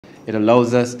It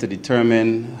allows us to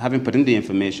determine, having put in the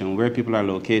information, where people are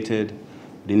located,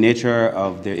 the nature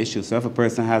of their issues. So if a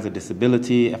person has a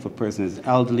disability, if a person is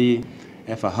elderly,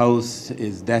 if a house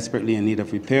is desperately in need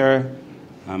of repair,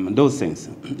 those things.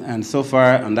 And so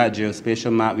far on that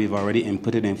geospatial map, we've already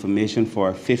inputted information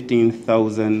for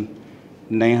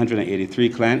 15,983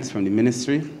 clients from the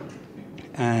ministry.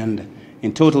 And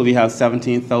in total, we have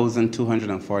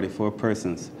 17,244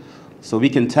 persons. So we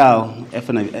can tell if,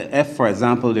 for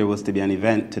example, there was to be an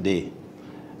event today,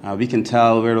 we can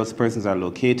tell where those persons are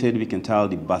located. We can tell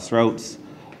the bus routes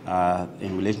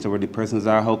in relation to where the persons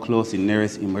are, how close the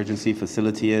nearest emergency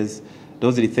facility is.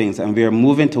 Those are the things. And we are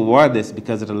moving toward this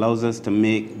because it allows us to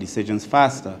make decisions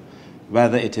faster,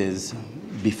 whether it is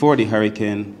before the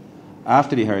hurricane,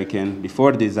 after the hurricane,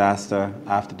 before the disaster,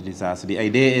 after the disaster. The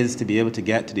idea is to be able to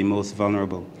get to the most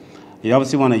vulnerable. You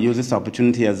obviously want to use this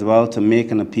opportunity as well to make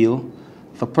an appeal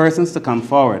for persons to come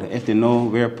forward if they know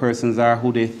where persons are,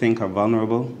 who they think are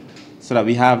vulnerable, so that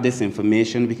we have this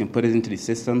information, we can put it into the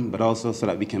system, but also so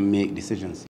that we can make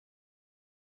decisions.